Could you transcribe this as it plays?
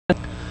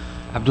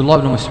Abdullah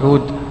ibn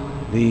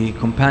Mas'ud, the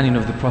companion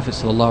of the Prophet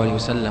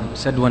ﷺ,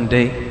 said one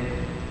day,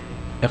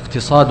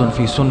 اقتصاد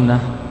في سنة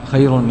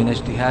خير من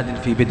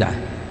اجتهاد في بدعة.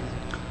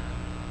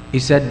 He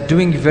said,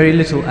 doing very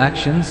little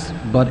actions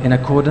but in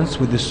accordance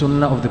with the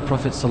sunnah of the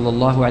Prophet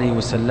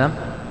ﷺ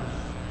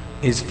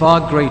is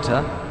far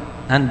greater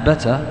and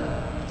better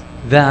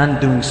than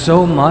doing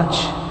so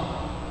much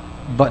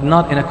but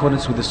not in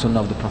accordance with the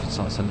sunnah of the Prophet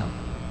ﷺ.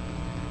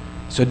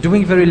 So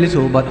doing very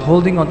little but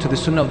holding on to the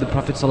sunnah of the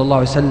Prophet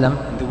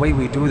ﷺ, the way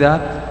we do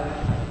that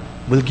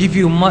will give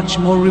you much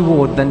more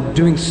reward than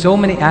doing so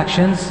many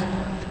actions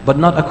but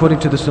not according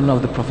to the sunnah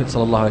of the Prophet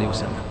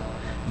ﷺ.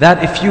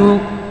 That if you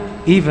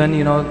even,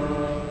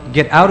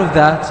 get out of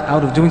that,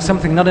 out of doing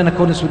something not in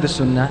accordance with the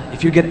sunnah,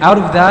 if you get out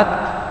of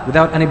that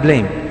without any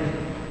blame,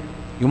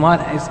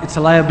 it's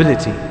a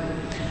liability.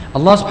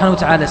 Allah subhanahu wa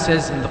ta'ala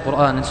says in the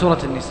Qur'an, in Surah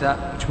An-Nisa,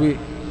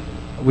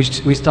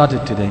 which we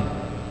started today,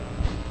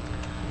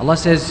 Allah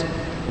says,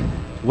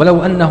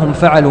 وَلَوْ أَنَّهُمْ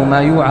فَعَلُوا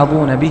مَا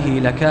يُوعَظُونَ بِهِ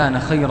لَكَانَ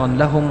خَيْرًا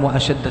لَهُمْ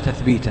وَأَشَدَّ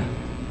تَثْبِيتًا.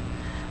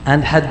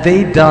 And had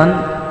they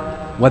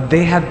done what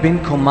they have been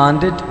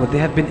commanded, what they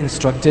have been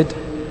instructed,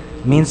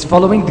 means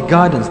following the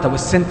guidance that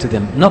was sent to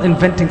them, not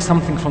inventing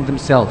something from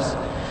themselves,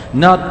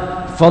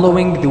 not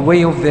following the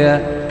way of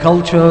their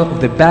culture, of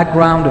their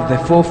background, of their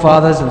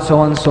forefathers, and so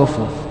on and so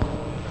forth.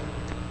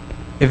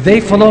 If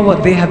they follow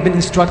what they have been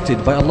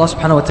instructed by Allah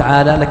subhanahu wa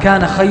ta'ala,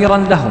 لَكَانَ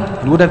خَيْرًا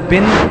لَهُمْ. It would have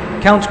been,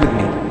 count with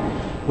me,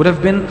 would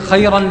have been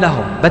خَيْرًا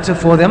لَهُمْ, better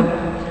for them,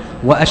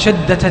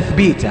 وَأَشَدَّ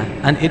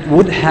تَثْبِيتًا. And it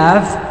would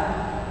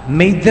have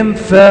made them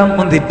firm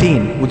on the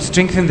deen, would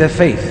strengthen their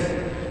faith.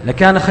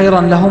 لَكَانَ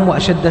خَيْرًا لَهُمْ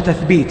وَأَشَدَّ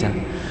تَثْبِيتًا.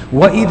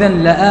 وَإِذًا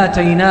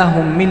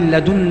لَآتَيْنَاهُمْ مِنْ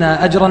لَدُنَّا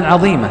أَجْرًا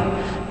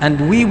عَظِيمًا.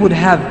 And we would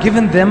have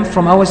given them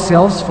from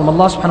ourselves, from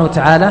Allah subhanahu wa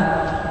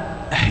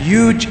ta'ala, a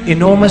huge,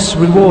 enormous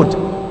reward.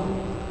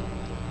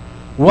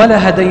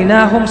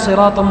 وَلَهَدَيْنَاهُمْ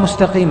صِرَاطًا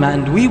مُسْتَقِيمًا.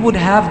 And we would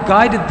have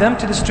guided them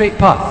to the straight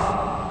path.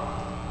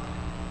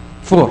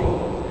 4.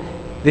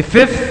 The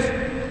fifth,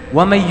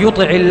 وَمَنْ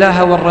يُطِعِ اللَّهَ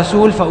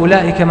وَالرَّسُولَ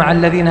فَأُولَٰئِكَ مَعَ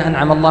الَّذِينَ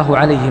أَنْعَمَ اللَّهُ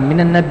عَلَيْهِمْ مِنَ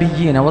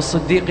النَّبِيِّينَ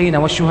وَالصِّدِّيقِينَ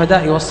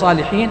وَالشُّهَدَاءِ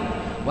وَالصَّالِحِينَ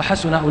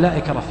وَحَسُنَ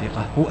أُولَٰئِكَ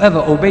رَفِيقًا. Whoever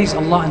obeys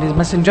Allah and His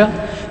Messenger,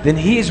 then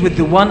he is with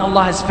the one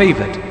Allah has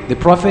favored, the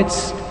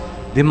prophets,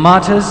 the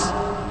martyrs,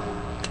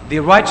 the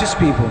righteous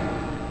people,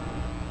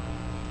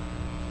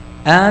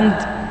 and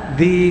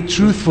the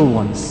truthful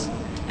ones.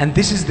 And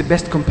this is the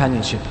best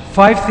companionship.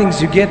 5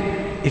 things you get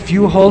if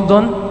you hold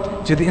on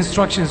to the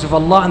instructions of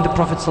Allah and the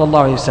Prophet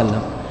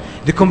ﷺ.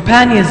 The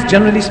companions,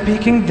 generally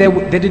speaking, they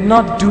did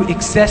not do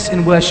excess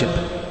in worship.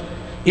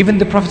 Even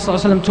the Prophet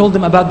ﷺ told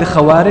them about the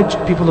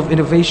Khawarij, people of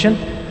innovation.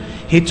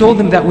 He told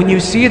them that when you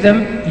see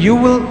them, you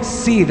will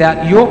see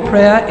that your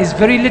prayer is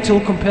very little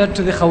compared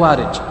to the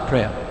Khawarij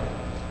prayer.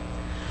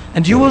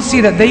 And you will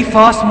see that they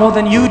fast more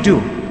than you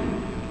do.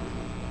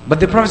 But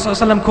the Prophet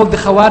ﷺ called the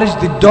Khawarij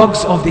the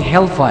dogs of the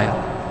hellfire.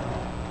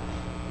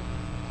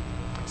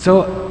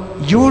 So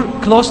your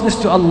closeness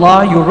to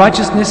Allah, your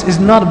righteousness is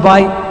not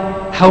by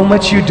how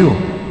much you do.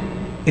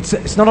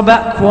 It's not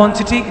about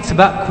quantity, it's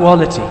about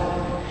quality.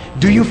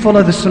 Do you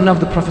follow the sunnah of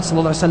the Prophet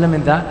ﷺ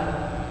in that?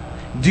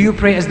 Do you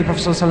pray as the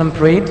Prophet ﷺ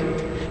prayed?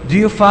 Do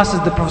you fast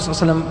as the Prophet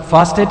ﷺ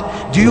fasted?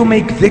 Do you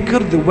make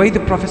dhikr the way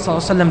the Prophet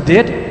ﷺ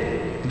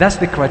did? That's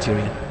the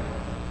criterion.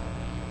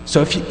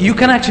 So if you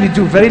can actually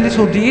do very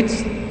little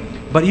deeds,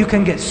 but you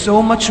can get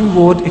so much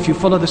reward if you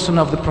follow the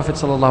sunnah of the Prophet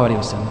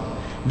ﷺ.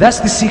 That's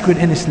the secret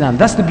in Islam.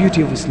 That's the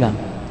beauty of Islam.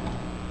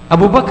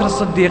 Abu Bakr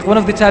as-Siddiq, one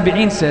of the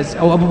tabi'een says,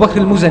 or Abu Bakr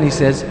al-Muzani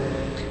says,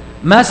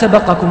 ما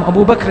سبقكم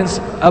أبو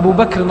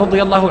بكر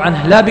رضي الله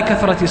عنه لا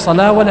بكثرة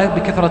صلاة ولا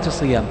بكثرة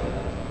صيام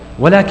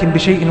ولكن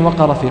بشيء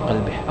وقر في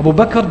قلبه. Abu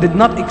Bakr did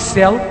not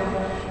excel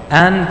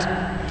and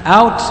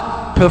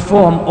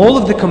outperform all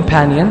of the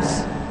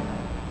companions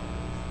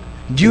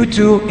due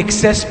to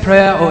excess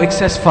prayer or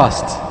excess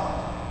fast.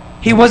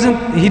 He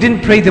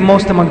didn't pray the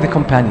most among the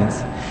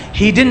companions.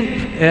 He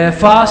didn't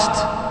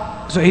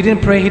fast, so he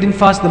didn't pray, he didn't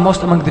fast the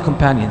most among the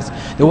companions.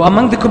 There were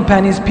among the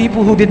companions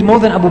people who did more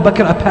than Abu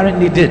Bakr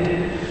apparently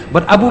did.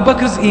 But Abu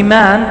Bakr's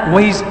iman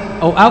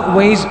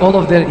outweighs all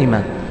of their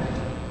iman.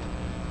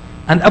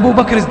 And Abu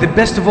Bakr is the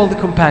best of all the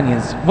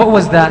companions. What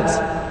was that?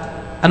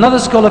 Another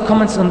scholar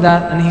comments on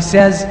that and he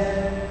says,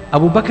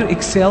 Abu Bakr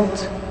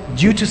excelled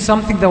due to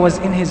something that was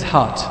in his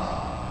heart.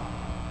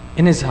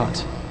 In his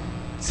heart.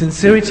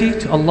 Sincerity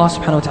to Allah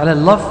subhanahu wa ta'ala,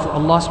 love for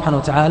Allah subhanahu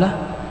wa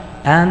ta'ala,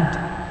 and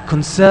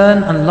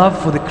concern and love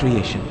for the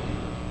creation.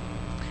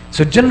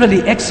 So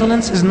generally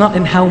excellence is not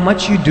in how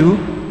much you do.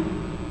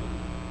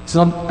 It's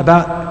not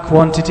about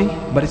quantity,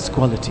 but it's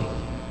quality.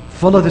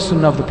 Follow the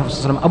sunnah of the Prophet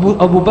ﷺ.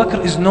 Abu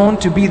Bakr is known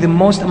to be the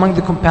most among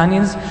the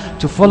companions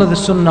to follow the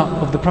sunnah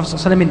of the Prophet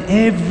ﷺ in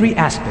every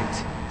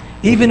aspect.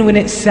 Even when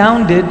it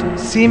sounded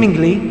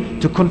seemingly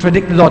to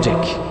contradict logic.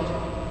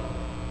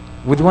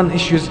 With one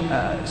issue,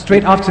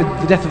 straight after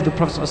the death of the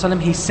Prophet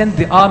ﷺ, he sent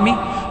the army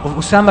of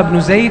Usama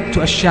ibn Zayd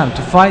to Ash-Sham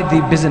to fight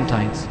the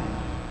Byzantines.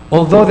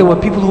 Although there were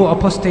people who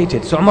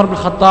apostated. So Umar ibn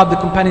Khattab, the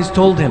companions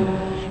told him,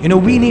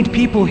 we need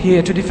people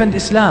here to defend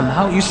Islam.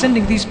 How are you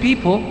sending these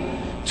people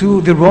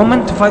to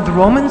fight the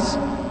Romans?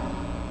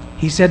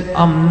 He said,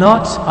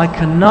 I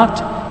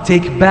cannot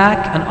take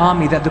back an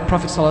army that the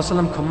Prophet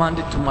ﷺ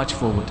commanded to march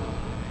forward.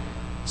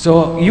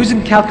 So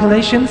using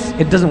calculations,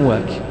 it doesn't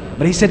work.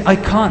 But he said, I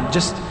can't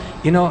just,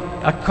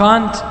 I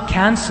can't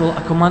cancel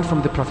a command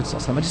from the Prophet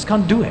ﷺ. I just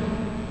can't do it.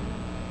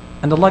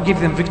 And Allah gave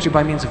them victory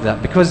by means of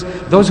that. Because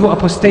those who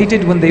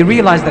apostated, when they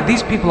realized that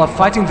these people are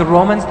fighting the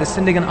Romans, they're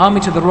sending an army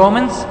to the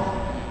Romans,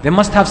 they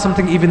must have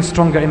something even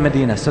stronger in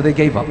Medina. So they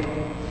gave up.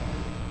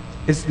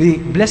 It's the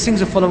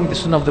blessings of following the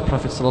Sunnah of the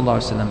Prophet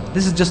ﷺ.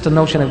 This is just a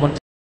notion I want